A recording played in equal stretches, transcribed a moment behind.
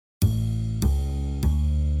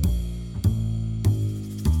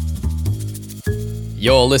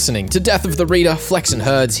You're listening to Death of the Reader. Flex and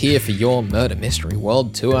Herds here for your Murder Mystery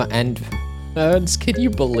World Tour. And Herds, can you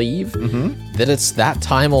believe that it's that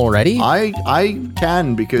time already? I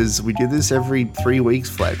can, because we do this every 3 weeks,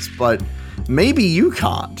 Flex, but maybe you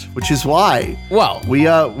can't, which is why we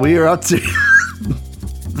are up to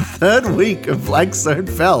the third week of Black Stone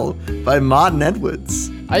Fell by Martin Edwards.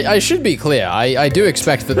 I should be clear. I do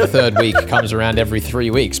expect that the third week comes around every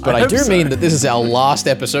 3 weeks, but I do mean that this is our last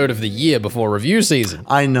episode of the year before review season.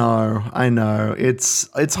 I know. It's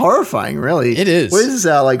horrifying, really. It is. Well, this is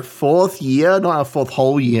our fourth year, not our fourth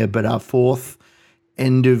whole year, but our fourth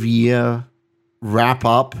end of year wrap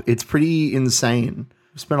up. It's pretty insane.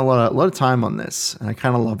 We've spent a lot of time on this, and I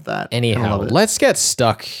kind of love that. Anyhow, let's get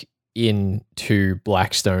stuck into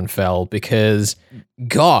Blackstone Fell because,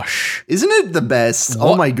 gosh, isn't it the best?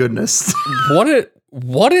 Oh my goodness! what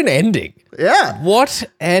an ending! Yeah, what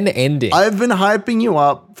an ending! I've been hyping you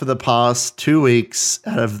up for the past 2 weeks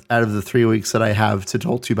out of the 3 weeks that I have to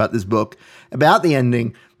talk to you about this book, about the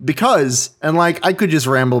ending, because I could just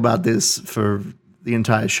ramble about this for the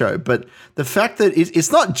entire show, but the fact that it's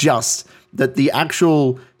not just that the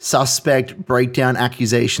actual suspect breakdown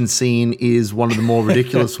accusation scene is one of the more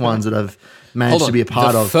ridiculous ones that I've managed to be a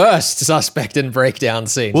part of. The first suspect and breakdown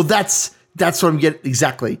scene. Well, that's what I'm getting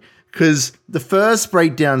exactly, because the first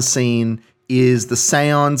breakdown scene is the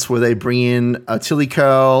seance where they bring in a Tilly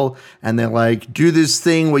Curl and they're do this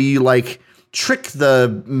thing where you trick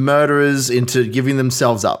the murderers into giving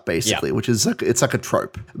themselves up, basically, which is it's like a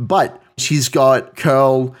trope. But she's got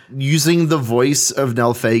Curl using the voice of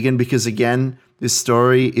Nell Fagan because, again, this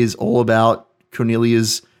story is all about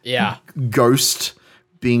Cornelia's ghost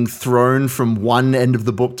being thrown from one end of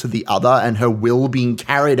the book to the other and her will being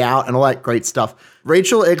carried out and all that great stuff.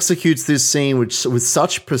 Rachel executes this scene with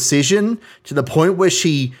such precision to the point where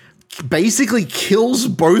she basically kills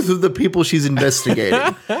both of the people she's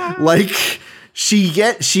investigating.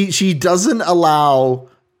 She doesn't allow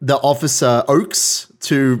the officer Oakes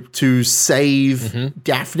to save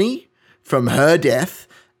Daphne from her death.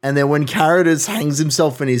 And then when Carruthers hangs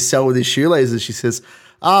himself in his cell with his shoelaces, she says,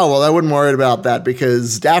 "Oh, well, I wouldn't worry about that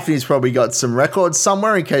because Daphne's probably got some records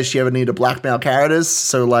somewhere in case she ever need to blackmail Carruthers.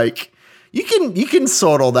 So you can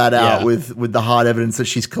sort all that out with the hard evidence that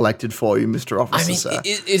she's collected for you, Mr. Officer." I mean,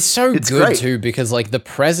 it's so good great. too, because the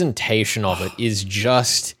presentation of it is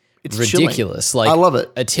just it's ridiculous. Chilling. I love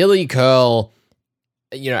it. A Tilly Curl,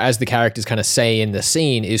 as the characters kind of say in the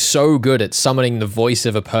scene, is so good at summoning the voice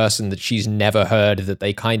of a person that she's never heard that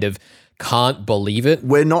they kind of can't believe it.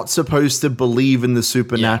 We're not supposed to believe in the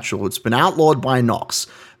supernatural. It's been outlawed by Knox.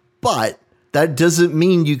 But that doesn't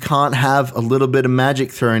mean you can't have a little bit of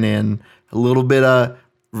magic thrown in, a little bit of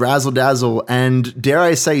razzle-dazzle, and dare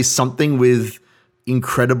I say something with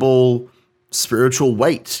incredible spiritual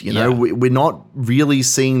weight. We're not really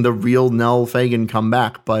seeing the real Nell Fagan come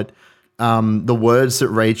back, but the words that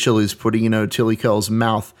Rachel is putting in Tilly Curl's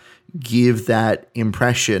mouth give that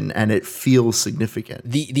impression, and it feels significant.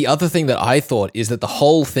 The other thing that I thought is that the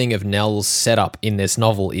whole thing of Nell's setup in this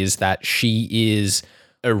novel is that she is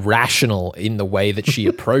irrational in the way that she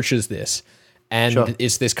approaches this. And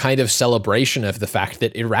it's this kind of celebration of the fact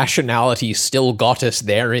that irrationality still got us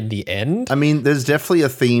there in the end. I mean, there's definitely a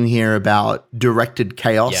theme here about directed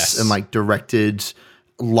chaos and directed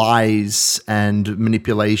lies and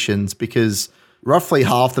manipulations, because roughly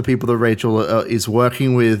half the people that Rachel is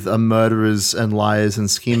working with are murderers and liars and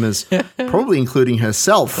schemers, probably including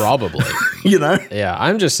herself. Probably. Yeah,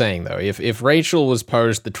 I'm just saying, though, if Rachel was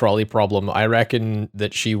posed the trolley problem, I reckon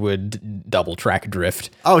that she would double track drift.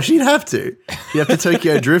 Oh, she'd have to. She'd have to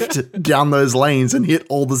Tokyo drift down those lanes and hit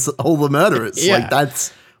all the murderers. Yeah.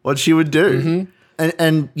 That's what she would do.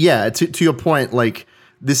 And yeah, to your point,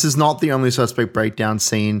 this is not the only suspect breakdown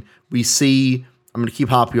scene. We see, I'm going to keep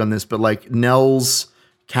harping on this, but Nell's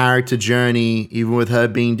character journey, even with her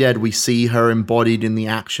being dead, we see her embodied in the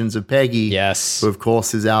actions of Peggy. Yes. Who, of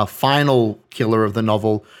course, is our final killer of the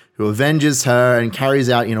novel, who avenges her and carries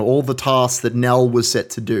out, all the tasks that Nell was set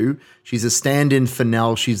to do. She's a stand-in for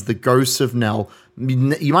Nell. She's the ghost of Nell.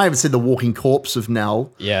 You might even say the walking corpse of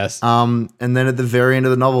Nell. Yes. And then at the very end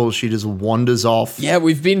of the novel, she just wanders off. Yeah,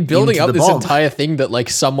 we've been building up this bog. entire thing that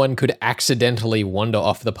someone could accidentally wander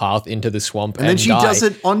off the path into the swamp and then she die. does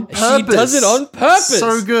it on purpose. She does it on purpose.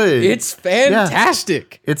 So good. It's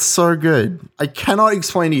fantastic. Yeah. It's so good. I cannot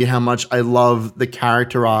explain to you how much I love the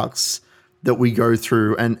character arcs that we go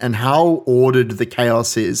through and how ordered the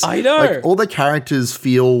chaos is. I know. All the characters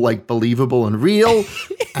feel believable and real,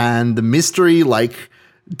 and the mystery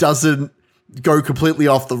doesn't go completely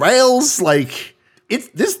off the rails.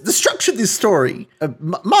 The structure of this story,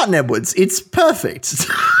 Martin Edwards, it's perfect.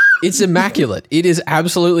 It's immaculate. It is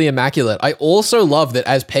absolutely immaculate. I also love that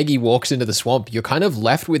as Peggy walks into the swamp, you're kind of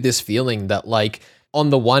left with this feeling that, like, on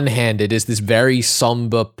the one hand, it is this very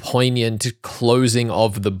somber, poignant closing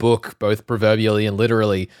of the book, both proverbially and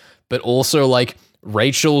literally, but also, like,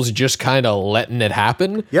 Rachel's just kind of letting it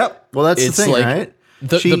happen. Yep. Well, that's the thing, like, right?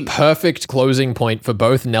 The perfect closing point for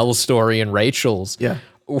both Nell's story and Rachel's. Yeah.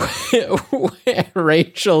 Where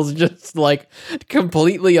Rachel's just, like,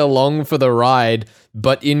 completely along for the ride,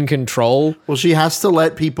 but in control. Well, she has to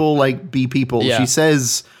let people, like, be people. Yeah. She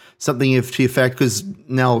says something to the effect, because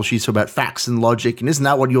Nell, she's about facts and logic, and isn't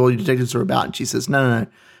that what all your detectives are about? And she says, no,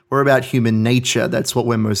 we're about human nature. That's what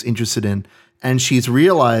we're most interested in. And she's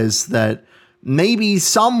realized that maybe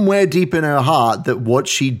somewhere deep in her heart that what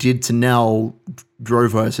she did to Nell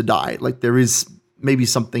drove her to die. Like, there is maybe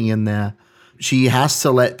something in there. She has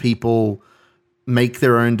to let people make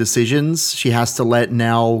their own decisions. She has to let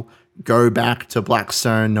Nell go back to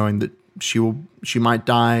Blackstone knowing that she might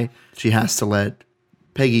die. She has to let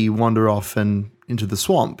Peggy wander off and into the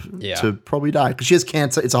swamp to probably die because she has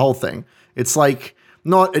cancer. It's a whole thing. It's like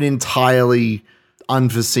not an entirely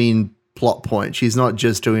unforeseen plot point. She's not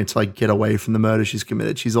just doing it to, like, get away from the murder she's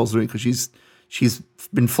committed. She's also doing it because she's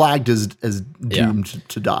been flagged as doomed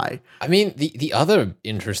to die. I mean, the other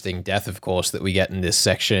interesting death, of course, that we get in this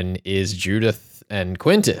section is Judith and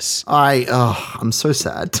Quintus. I'm so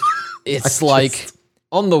sad. It's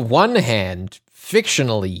on the one hand,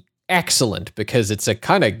 fictionally excellent because it's a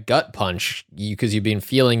kind of gut punch because you've been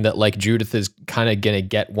feeling that, like, Judith is kind of going to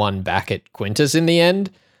get one back at Quintus in the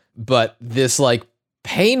end. But this, like,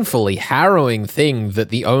 painfully harrowing thing that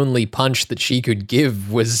the only punch that she could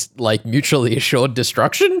give was, like, mutually assured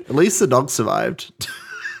destruction. At least the dog survived,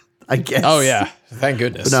 I guess. Oh, yeah. Thank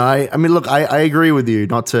goodness. But no, I mean, look, I agree with you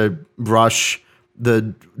not to brush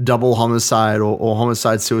the double homicide or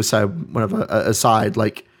homicide-suicide, whatever, aside.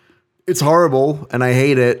 Like, it's horrible and I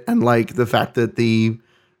hate it. And, like, the fact that the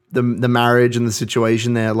marriage and the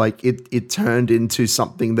situation there, like, it turned into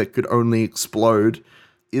something that could only explode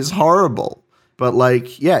is horrible. But,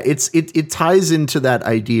 like, yeah, it ties into that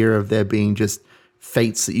idea of there being just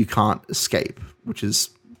fates that you can't escape, which is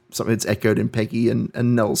something that's echoed in Peggy and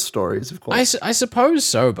Nell's stories, of course. I suppose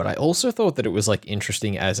so, but I also thought that it was, like,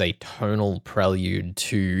 interesting as a tonal prelude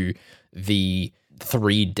to the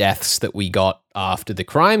 3 deaths that we got after the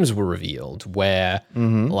crimes were revealed, where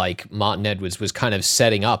like Martin Edwards was kind of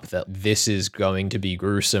setting up that this is going to be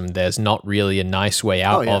gruesome. There's not really a nice way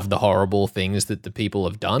out of the horrible things that the people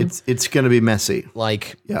have done. It's going to be messy.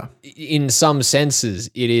 Like, in some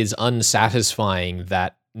senses, it is unsatisfying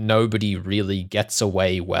that nobody really gets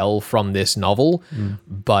away well from this novel,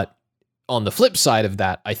 but on the flip side of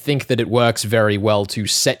that, I think that it works very well to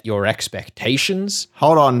set your expectations.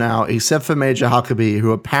 Hold on now, except for Major Huckabee,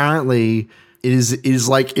 who apparently is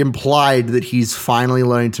like implied that he's finally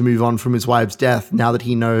learning to move on from his wife's death now that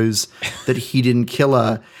he knows that he didn't kill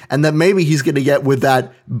her, and that maybe he's going to get with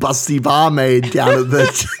that busty barmaid down at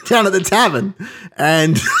the tavern.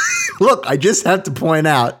 And look, I just have to point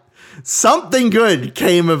out something good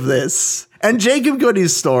came of this, and Jacob got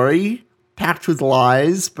his story. Packed with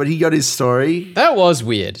lies, but he got his story. That was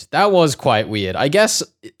weird. That was quite weird. I guess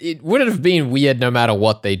it would have been weird no matter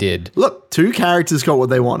what they did. Look, 2 characters got what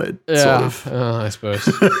they wanted. Yeah, sort of. I suppose.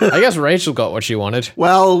 I guess Rachel got what she wanted.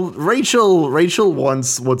 Well, Rachel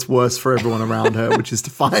wants what's worse for everyone around her, which is to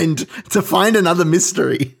find another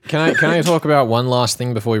mystery. Can I talk about one last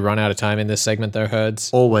thing before we run out of time in this segment, though, Herds?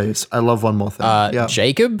 Always. I love one more thing.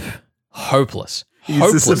 Jacob, hopeless.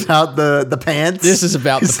 Is this about the pants? This is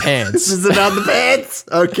about the pants. This is about the pants?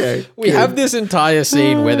 Okay. We have this entire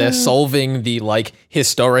scene where they're solving the, like,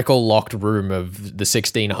 historical locked room of the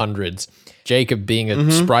 1600s. Jacob being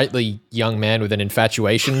a sprightly young man with an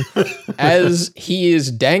infatuation as he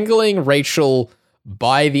is dangling Rachel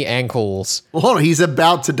by the ankles. Well, hold on, he's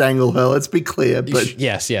about to dangle her, let's be clear. But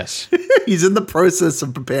yes. He's in the process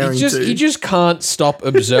of preparing He just can't stop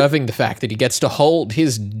observing the fact that he gets to hold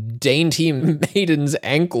his dainty maiden's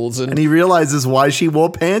ankles. And he realizes why she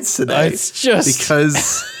wore pants today. It's just...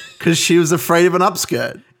 Because she was afraid of an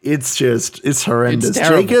upskirt. It's horrendous. It's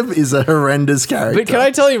terrible. Jacob is a horrendous character. But can I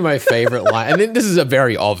tell you my favorite line? And this is a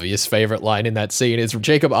very obvious favorite line in that scene. Is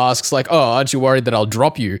Jacob asks, like, "Oh, aren't you worried that I'll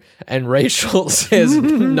drop you?" And Rachel says,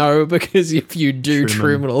 "No, because if you do,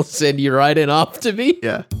 Truman will send you right in after me."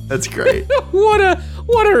 Yeah, that's great. What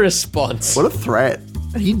a response. What a threat.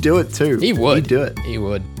 He'd do it too. He would. He'd do it. He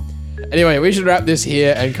would. Anyway, we should wrap this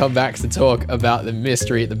here and come back to talk about the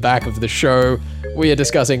mystery at the back of the show. We are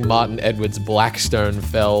discussing Martin Edwards' Blackstone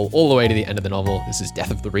Fell all the way to the end of the novel. This is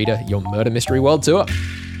Death of the Reader, your murder mystery world tour.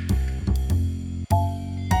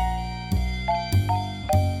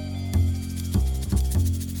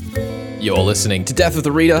 You're listening to Death of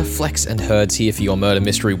the Reader. Flex and Herds here for your Murder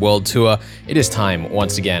Mystery World Tour. It is time,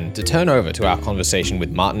 once again, to turn over to our conversation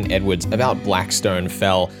with Martin Edwards about Blackstone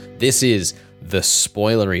Fell. This is the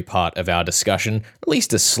spoilery part of our discussion, at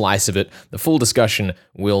least a slice of it. The full discussion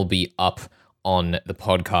will be up on the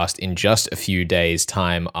podcast in just a few days'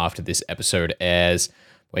 time after this episode airs.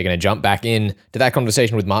 We're going to jump back in to that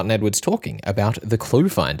conversation with Martin Edwards talking about the clue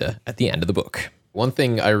finder at the end of the book. One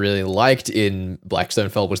thing I really liked in Blackstone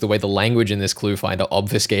Fell was the way the language in this clue finder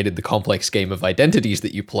obfuscated the complex game of identities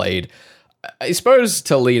that you played. I suppose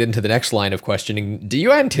to lead into the next line of questioning, do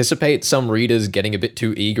you anticipate some readers getting a bit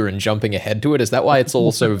too eager and jumping ahead to it? Is that why it's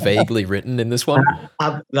all so vaguely written in this one?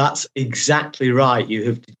 That's exactly right. You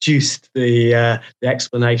have deduced the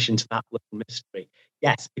explanation to that little mystery.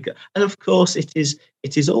 Yes, and of course it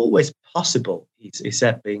is always possible, he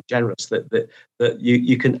said, being generous, that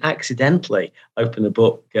you can accidentally open a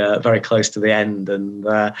book very close to the end, and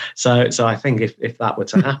so I think if that were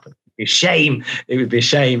to happen, it would be a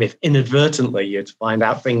shame if inadvertently you'd find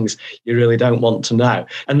out things you really don't want to know,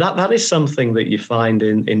 and that is something that you find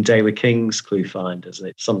in Daly King's clue finders.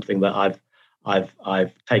 It's something that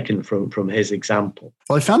I've taken from his example.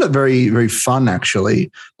 Well, I found it very, very fun,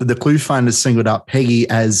 actually, that the clue finder singled out Peggy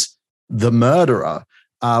as the murderer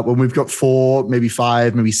when we've got 4, maybe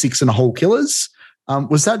 5, maybe 6 and a whole killers.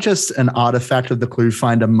 Was that just an artifact of the clue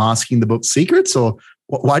finder masking the book's secrets, or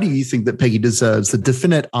why do you think that Peggy deserves the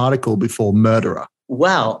definite article before murderer?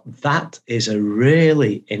 Well, that is a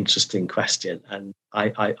really interesting question, and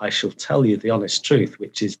I shall tell you the honest truth,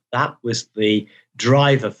 which is that was the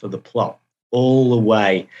driver for the plot. All the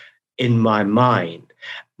way in my mind,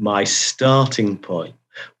 my starting point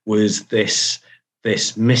was this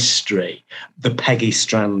mystery, the Peggy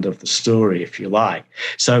strand of the story, if you like.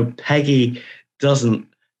 So Peggy doesn't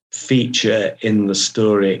feature in the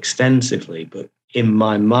story extensively, but in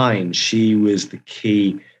my mind, she was the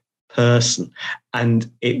key person.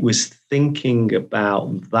 And it was thinking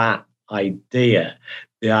about that idea,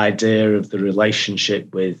 the idea of the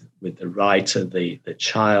relationship with the writer, the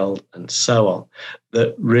child, and so on,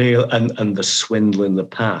 and the swindle in the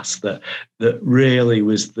past, that really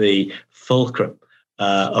was the fulcrum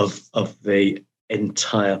of the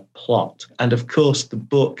entire plot. And of course, the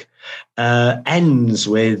book ends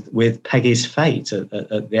with Peggy's fate at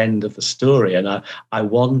the end of the story, and I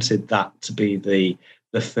wanted that to be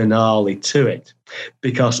the finale to it,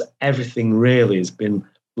 because everything really has been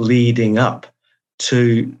leading up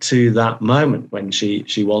to that moment when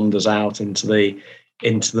she wanders out into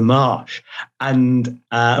the marsh, and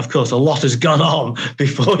of course a lot has gone on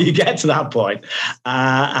before you get to that point,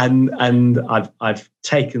 and I've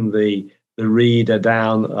taken the reader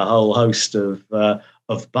down a whole host of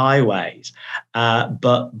byways,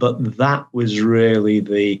 but that was really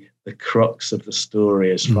the crux of the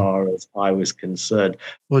story as far as I was concerned.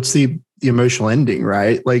 Well, it's the emotional ending,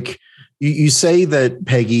 right? Like you say that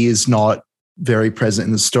Peggy is not very present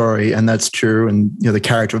in the story, and that's true, and the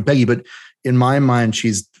character of Peggy, but in my mind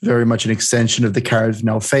she's very much an extension of the character of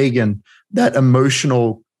Nell Fagan. That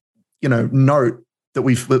emotional note that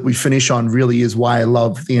we finish on really is why I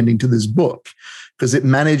love the ending to this book, because it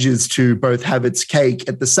manages to both have its cake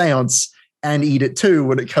at the seance and eat it too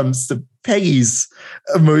when it comes to Peggy's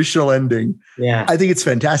emotional ending. Yeah, I think it's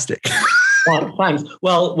fantastic. Well, thanks.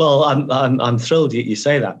 Well, I'm thrilled you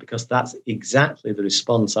say that, because that's exactly the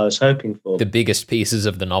response I was hoping for. The biggest pieces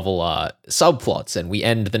of the novel are subplots, and we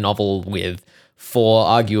end the novel with 4,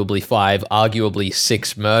 arguably 5, arguably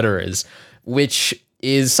 6 murderers, which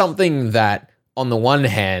is something that, on the one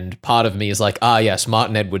hand, part of me is like, yes,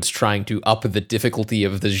 Martin Edwards trying to up the difficulty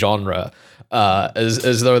of the genre,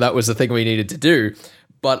 as though that was the thing we needed to do.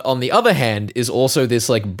 But on the other hand is also this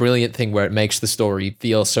brilliant thing where it makes the story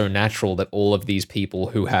feel so natural that all of these people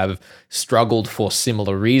who have struggled for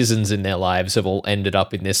similar reasons in their lives have all ended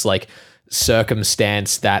up in this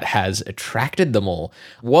circumstance that has attracted them all.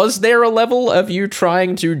 Was there a level of you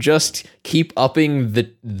trying to just keep upping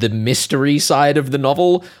the mystery side of the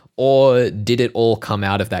novel, or did it all come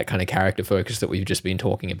out of that kind of character focus that we've just been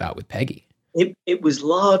talking about with Peggy? It was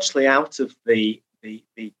largely out of the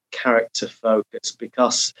character focus,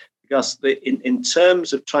 because in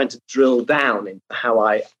terms of trying to drill down into how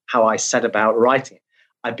I set about writing it,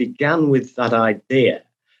 I began with that idea.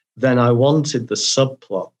 Then I wanted the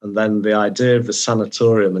subplot, and then the idea of the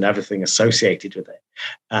sanatorium and everything associated with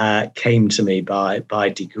it came to me by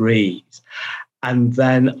degrees. And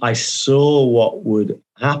then I saw what would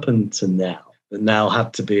happen to Nell. That Nell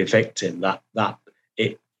had to be a victim. That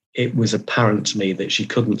it was apparent to me that she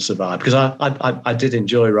couldn't survive, because I did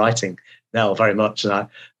enjoy writing Nell very much, and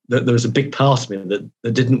there was a big part of me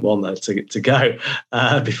that didn't want that to go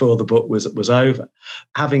before the book was over.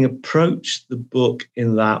 Having approached the book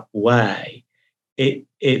in that way,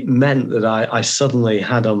 it meant that I suddenly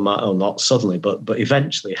had on my, or not suddenly, but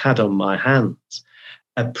eventually had on my hands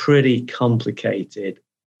a pretty complicated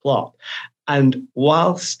plot. And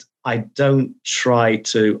whilst I don't try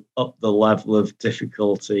to up the level of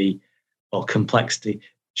difficulty or complexity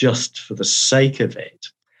just for the sake of it,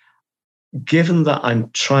 given that I'm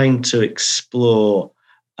trying to explore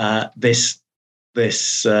this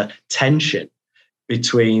tension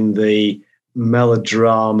between the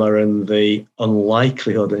melodrama and the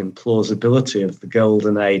unlikelihood and implausibility of the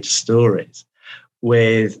Golden Age stories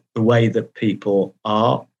with the way that people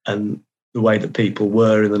are and the way that people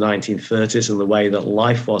were in the 1930s and the way that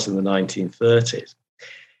life was in the 1930s,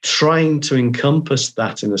 trying to encompass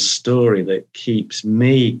that in a story that keeps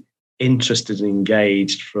me interested and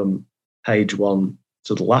engaged from page one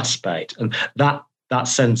to the last page. And that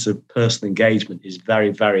sense of personal engagement is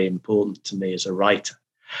very, very important to me as a writer.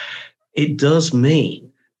 It does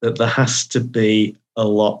mean that there has to be a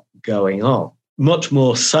lot going on, much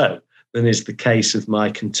more so than is the case of my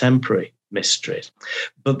contemporary mysteries.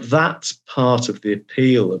 But that's part of the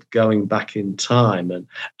appeal of going back in time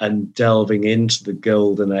and delving into the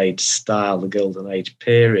Golden Age style, the Golden Age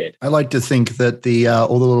period. I like to think that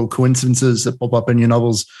all the little coincidences that pop up in your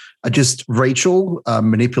novels are just Rachel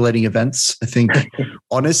manipulating events. I think,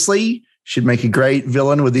 honestly, she'd make a great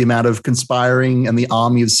villain with the amount of conspiring and the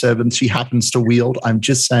army of servants she happens to wield. I'm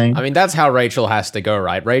just saying. I mean, that's how Rachel has to go,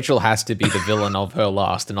 right? Rachel has to be the villain of her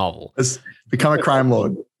last novel. Become a crime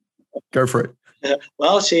lord. Go for it.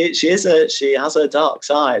 Well, she has a dark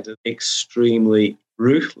side, extremely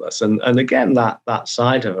ruthless, and again that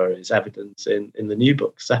side of her is evident in the new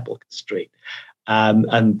book, Sepulchre Street,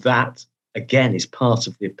 and that again is part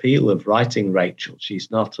of the appeal of writing Rachel. She's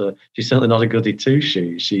certainly not a goody two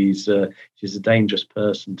shoes. She's a dangerous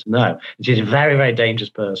person to know, and she's a very, very dangerous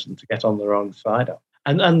person to get on the wrong side of.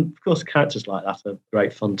 And of course, characters like that are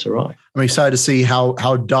great fun to write. I'm excited to see how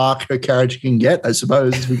dark her character can get, I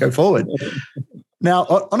suppose, as we go forward. Now,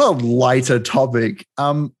 on a lighter topic,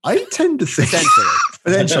 I tend to think...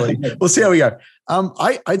 Potentially. We'll see how we go.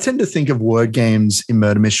 I tend to think of word games in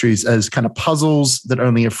murder mysteries as kind of puzzles that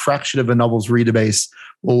only a fraction of a novel's reader base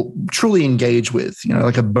will truly engage with,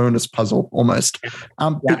 like a bonus puzzle almost.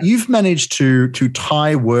 But you've managed to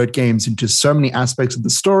tie word games into so many aspects of the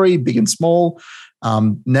story, big and small.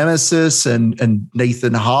 Nemesis and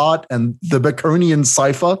Nathan Hart and the Baconian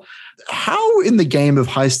cipher. How in the game of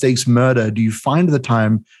high stakes murder do you find the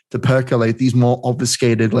time to percolate these more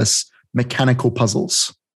obfuscated, less mechanical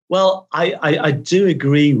puzzles? Well, I do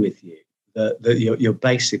agree with you that your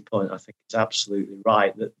basic point, I think, is absolutely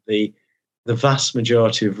right, that the vast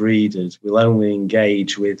majority of readers will only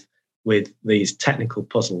engage with these technical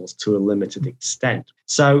puzzles to a limited extent.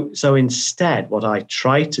 So instead, what I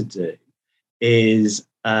try to do is,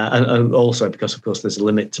 and also because, of course, there's a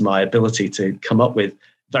limit to my ability to come up with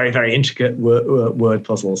very, very intricate word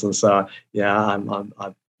puzzles. And so,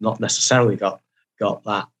 I've not necessarily got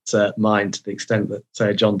that mind to the extent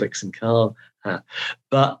that John Dixon Carr had.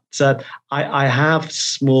 But I have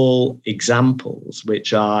small examples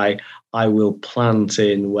which I will plant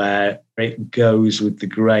in where it goes with the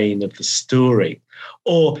grain of the story.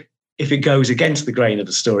 Or if it goes against the grain of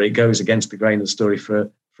the story, it goes against the grain of the story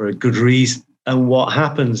for a good reason. And what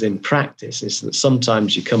happens in practice is that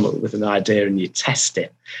sometimes you come up with an idea and you test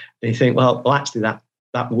it. And you think, well actually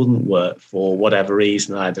that wouldn't work for whatever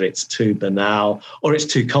reason. Either it's too banal or it's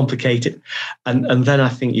too complicated. And then I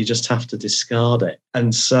think you just have to discard it.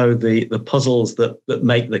 And so the puzzles that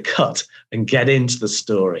make the cut and get into the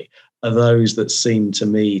story are those that seem to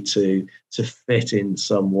me to fit in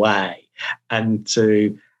some way and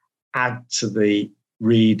to add to the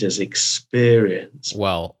reader's experience.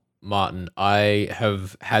 Well, Martin, I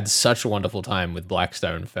have had such a wonderful time with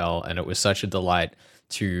Blackstone Fell, and it was such a delight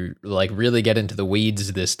to really get into the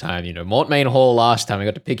weeds this time. Mortmain Hall last time, I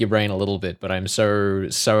got to pick your brain a little bit, but I'm so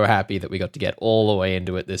happy that we got to get all the way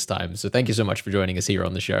into it this time. So thank you so much for joining us here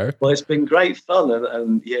on the show. Well, it's been great fun,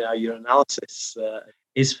 and your analysis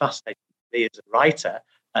is fascinating to me as a writer,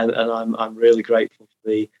 and I'm really grateful for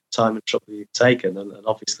the time and trouble you've taken, and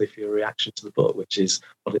obviously for your reaction to the book, which is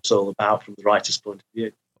what it's all about from the writer's point of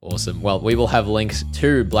view. Awesome. Well, we will have links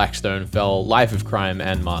to Blackstone Fell, Life of Crime,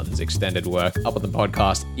 and Martin's extended work up on the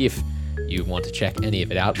podcast if you want to check any of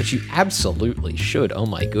it out, which you absolutely should. Oh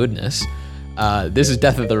my goodness. This is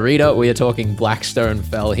Death of the Reader. We are talking Blackstone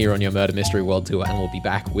Fell here on your Murder Mystery World Tour, and we'll be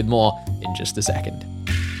back with more in just a second.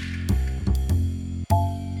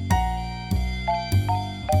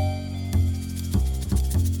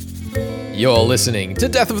 You're listening to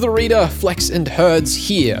Death of the Reader. Flex and Herds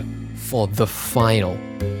here for the final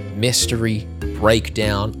mystery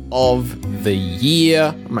breakdown of the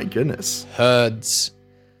year. Oh my goodness. Herds,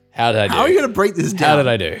 how did I do? How are you going to break this down? How did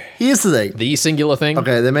I do? Here's the thing. The singular thing?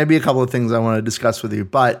 Okay, there may be a couple of things I want to discuss with you,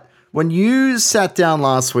 but when you sat down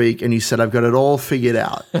last week and you said, I've got it all figured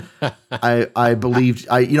out, I believed,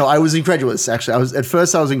 I was incredulous, actually. At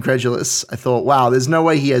first I was incredulous. I thought, wow, there's no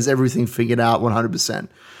way he has everything figured out 100%.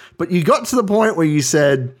 But you got to the point where you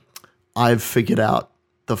said, I've figured out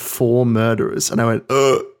the 4 murderers. And I went,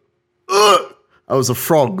 I was a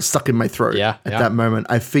frog stuck in my throat at that moment.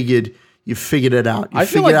 I figured, you figured it out. I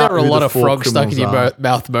feel like there were a lot of frogs stuck in your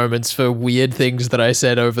mouth moments for weird things that I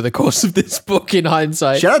said over the course of this book in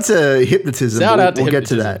hindsight. Shout out to hypnotism. We'll get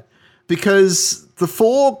to that. Because the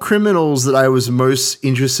 4 criminals that I was most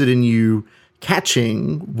interested in you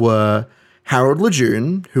catching were Harold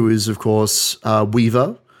Lejeune, who is, of course,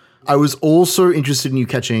 Weaver. I was also interested in you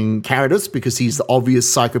catching Caritas because he's the obvious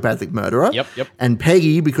psychopathic murderer. Yep. And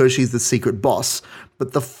Peggy because she's the secret boss.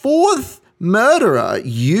 But the 4th murderer,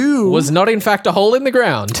 was not in fact a hole in the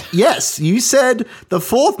ground. Yes, you said the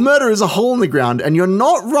 4th murderer is a hole in the ground, and you're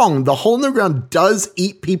not wrong. The hole in the ground does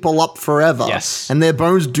eat people up forever. Yes. And their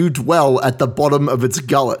bones do dwell at the bottom of its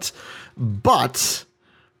gullet. But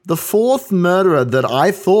the 4th murderer that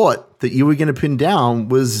I thought that you were going to pin down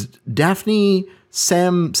was Daphne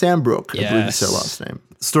Sambrook, I believe is her last name.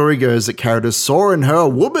 The story goes that Caritas saw in her a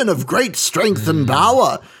woman of great strength and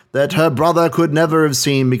power that her brother could never have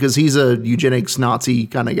seen because he's a eugenics Nazi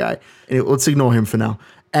kind of guy. Anyway, let's ignore him for now.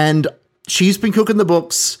 And she's been cooking the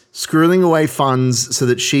books, squirreling away funds so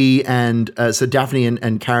that she and so Daphne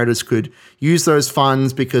and Caritas could use those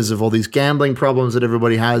funds because of all these gambling problems that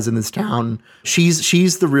everybody has in this town.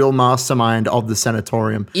 She's the real mastermind of the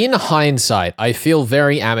sanatorium. In hindsight, I feel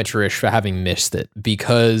very amateurish for having missed it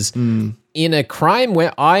because in a crime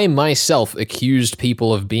where I myself accused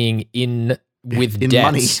people of being in debts,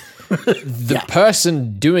 money. The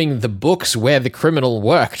person doing the books where the criminal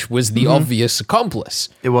worked was the obvious accomplice.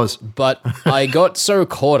 It was. But I got so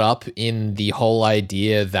caught up in the whole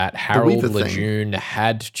idea that Harold Lejeune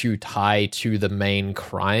had to tie to the main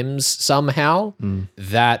crimes somehow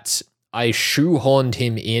that I shoehorned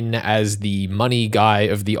him in as the money guy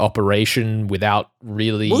of the operation without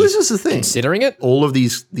really this is the thing. Considering it. All of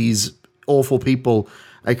these awful people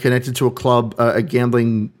are connected to a club, a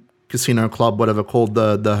gambling casino club, whatever, called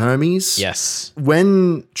the Hermes. Yes.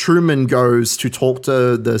 When Truman goes to talk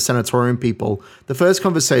to the sanatorium people, the first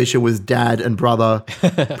conversation with dad and brother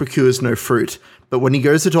procures no fruit. But when he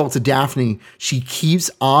goes to talk to Daphne, she keeps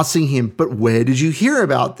asking him, but where did you hear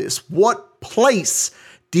about this? What place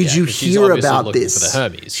did you hear about this? For the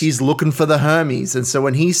Hermes. She's looking for the Hermes. And so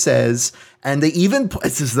when he says, and they even,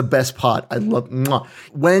 this is the best part, I love,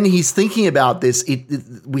 when he's thinking about this,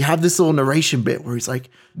 we have this little narration bit where he's like,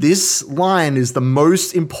 this line is the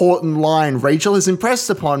most important line. Rachel has impressed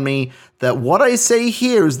upon me that what I say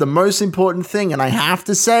here is the most important thing. And I have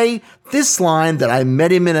to say this line that I met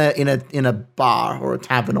him in a bar or a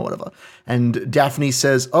tavern or whatever. And Daphne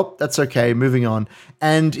says, oh, that's okay, moving on.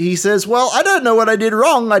 And he says, well, I don't know what I did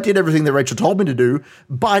wrong. I did everything that Rachel told me to do.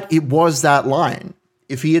 But it was that line.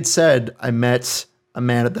 If he had said, I met a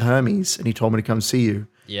man at the Hermes and he told me to come see you,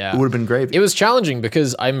 it would have been gravy. It was challenging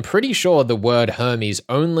because I'm pretty sure the word Hermes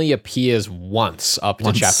only appears once up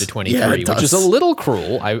to chapter 23, which is a little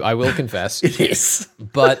cruel, I will confess. It is.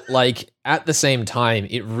 But like at the same time,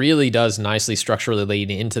 it really does nicely structurally lead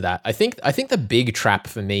into that. I think the big trap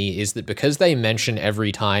for me is that because they mention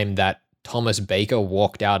every time that Thomas Baker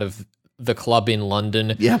walked out of the club in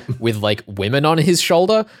London with like women on his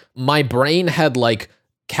shoulder, my brain had like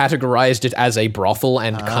categorized it as a brothel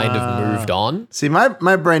and kind of moved on. See, my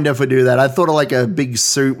brain definitely do that. I thought of like a big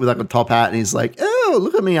suit with like a top hat and he's like, oh,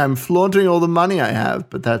 look at me, I'm flaunting all the money I have.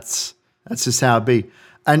 But that's just how it be.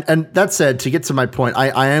 And that said, to get to my point,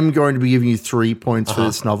 I am going to be giving you 3 points for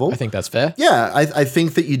this novel. I think that's fair. Yeah, I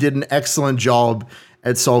think that you did an excellent job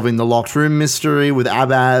at solving the locked room mystery with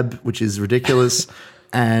Abab, which is ridiculous,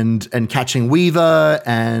 and catching Weaver.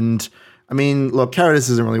 And I mean, look, Caritas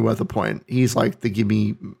isn't really worth a point. He's like the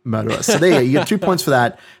gimme murderer. So there you go. You get 2 points for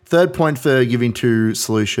that. 3rd point for giving 2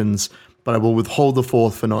 solutions. But I will withhold the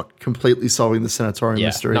 4th for not completely solving the sanatorium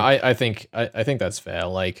mystery. No, I think that's fair.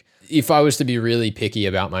 Like, if I was to be really picky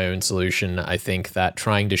about my own solution, I think that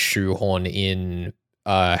trying to shoehorn in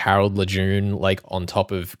Harold Lejeune like on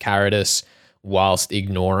top of Caritas whilst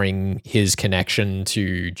ignoring his connection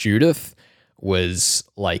to Judith was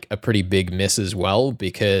like a pretty big miss as well,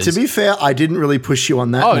 because to be fair, I didn't really push you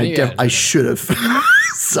on that. I should have.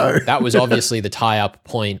 So that was obviously the tie-up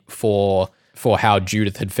point for for how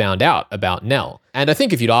Judith had found out about Nell. And I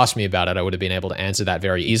think if you'd asked me about it, I would have been able to answer that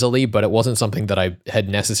very easily, but it wasn't something that I had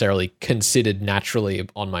necessarily considered naturally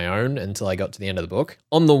on my own until I got to the end of the book.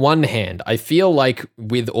 On the one hand, I feel like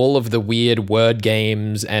with all of the weird word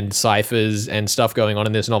games and ciphers and stuff going on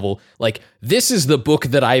in this novel, like, this is the book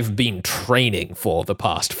that I've been training for the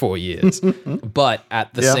past 4 years. But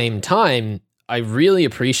at the same time, I really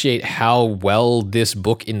appreciate how well this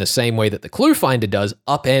book, in the same way that the Clue Finder does,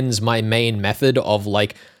 upends my main method of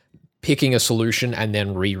like picking a solution and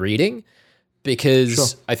then rereading.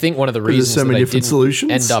 Because I think one of the reasons that I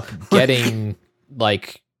didn't end up getting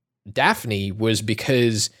like Daphne was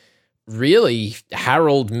because really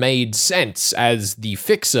Harold made sense as the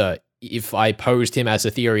fixer if I posed him as a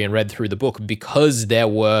theory and read through the book, because there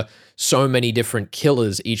were so many different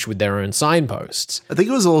killers, each with their own signposts. I think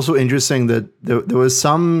it was also interesting that there was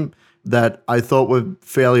some that I thought were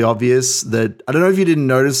fairly obvious that I don't know if you didn't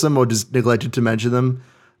notice them or just neglected to mention them,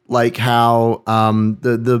 like how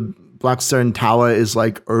the Blackstone Tower is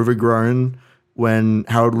like overgrown when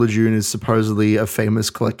Harold Lejeune is supposedly a famous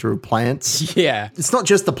collector of plants. Yeah. It's not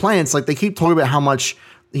just the plants. Like, they keep talking about how much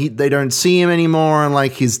they don't see him anymore, and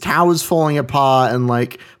like his tower's falling apart, and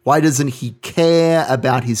like, why doesn't he care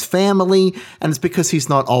about his family? And it's because he's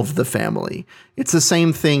not of the family. It's the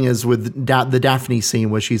same thing as with the Daphne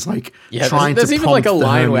scene where she's like trying to. There's even like a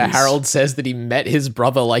line where Harold says that he met his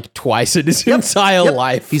brother like twice in his entire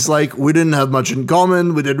life. He's like, we didn't have much in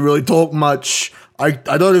common. We didn't really talk much. I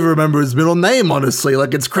don't even remember his middle name, honestly.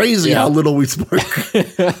 Like, it's crazy how little we spoke.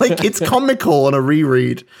 Like, it's comical on a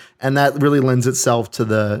reread, and that really lends itself to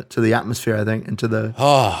the atmosphere, I think, and to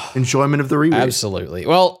the enjoyment of the reread. Absolutely.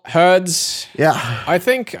 Well, Herds. Yeah, I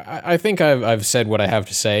think I've said what I have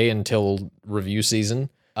to say until review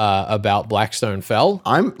season about Blackstone Fell.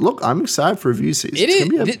 I'm excited for review season. It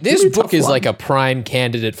is. This book is like a prime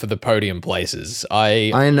candidate for the podium places.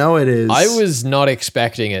 I know it is. I was not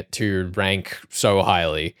expecting it to rank so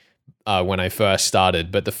highly when I first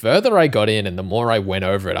started, but the further I got in and the more I went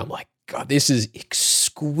over it, I'm like, God, this is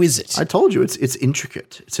exquisite. I told you, it's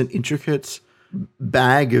intricate. It's an intricate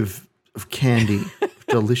bag of candy,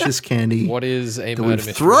 delicious candy. What is a that murder we've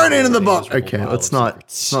mystery? thrown into the bog? Okay, let's not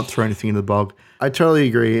throw anything in the bog. I totally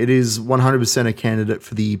agree. It is 100% a candidate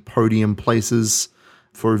for the podium places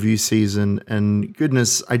for review season. And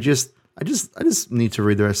goodness, I just need to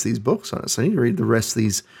read the rest of these books. Honestly, I need to read the rest of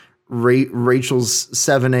these Rachel's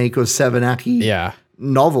 7-Acre or 7-Acre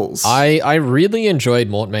novels. I really enjoyed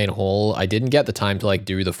Mortmain Hall. I didn't get the time to like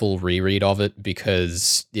do the full reread of it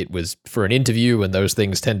because it was for an interview and those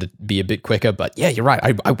things tend to be a bit quicker. But yeah, you're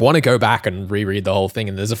right. I want to go back and reread the whole thing.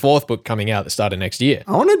 And there's a 4th book coming out that started next year.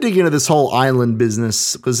 I want to dig into this whole island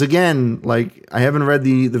business because, again, like, I haven't read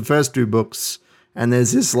the first 2 books, and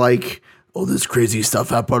there's this like, all this crazy stuff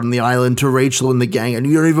happened on the island to Rachel and the gang, and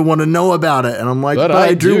you don't even want to know about it. And I'm like, but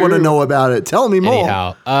I do want to know about it. Tell me more.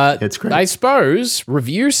 Anyhow, it's great. I suppose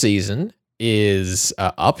review season is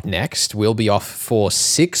up next. We'll be off for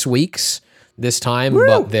 6 weeks this time,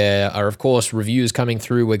 but there are, of course, reviews coming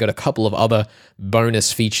through. We've got a couple of other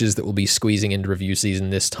bonus features that we'll be squeezing into review season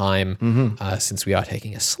this time, since we are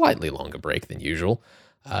taking a slightly longer break than usual.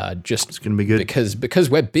 It's gonna be good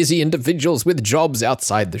because we're busy individuals with jobs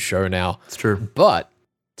outside the show now. It's true. But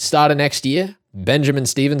start of next year, Benjamin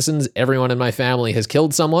Stevenson's Everyone in My Family Has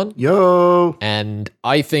Killed Someone. Yo! And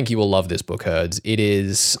I think you will love this book, Herds. It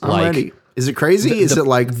is ready. Is it crazy? Is it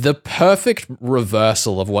like the perfect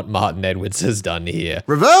reversal of what Martin Edwards has done here?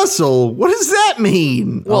 Reversal? What does that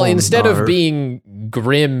mean? Well, instead of being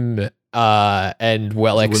grim and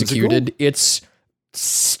well executed, it's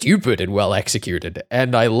stupid and well executed,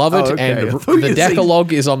 and I love it. Okay. And the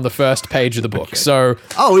Decalogue is on the first page of the book. Okay. So,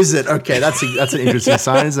 is it? Okay, that's an interesting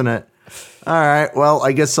sign, isn't it? All right. Well,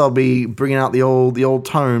 I guess I'll be bringing out the old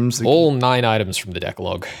tomes. All 9 items from the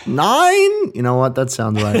Decalogue. 9? You know what? That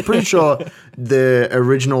sounds right. I'm pretty sure the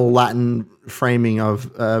original Latin framing of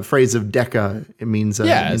phrase of Deca, it means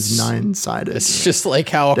 9-sided. It's just like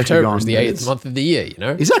how October is the 8th month of the year, you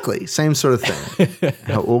know? Exactly. Same sort of thing.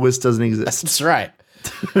 How August doesn't exist. That's right.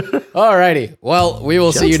 Alrighty. Well, we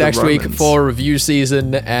will see you next week for review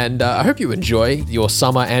season, and I hope you enjoy your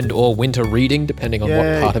summer and or winter reading, depending on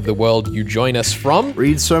what part of the world you join us from.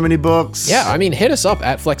 Read so many books. Yeah, I mean, hit us up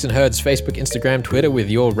at Flex and Herds Facebook, Instagram, Twitter with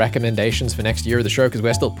your recommendations for next year of the show, because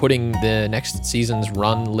we're still putting the next season's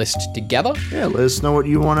run list together. Yeah, let us know what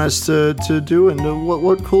you want us to do and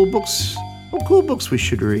what cool books. What cool books we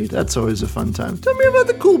should read. That's always a fun time. Tell me about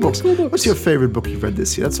the cool books. What's your favorite book you've read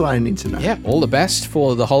this year? That's what I need to know. Yeah, all the best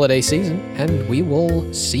for the holiday season, and we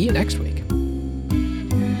will see you next week.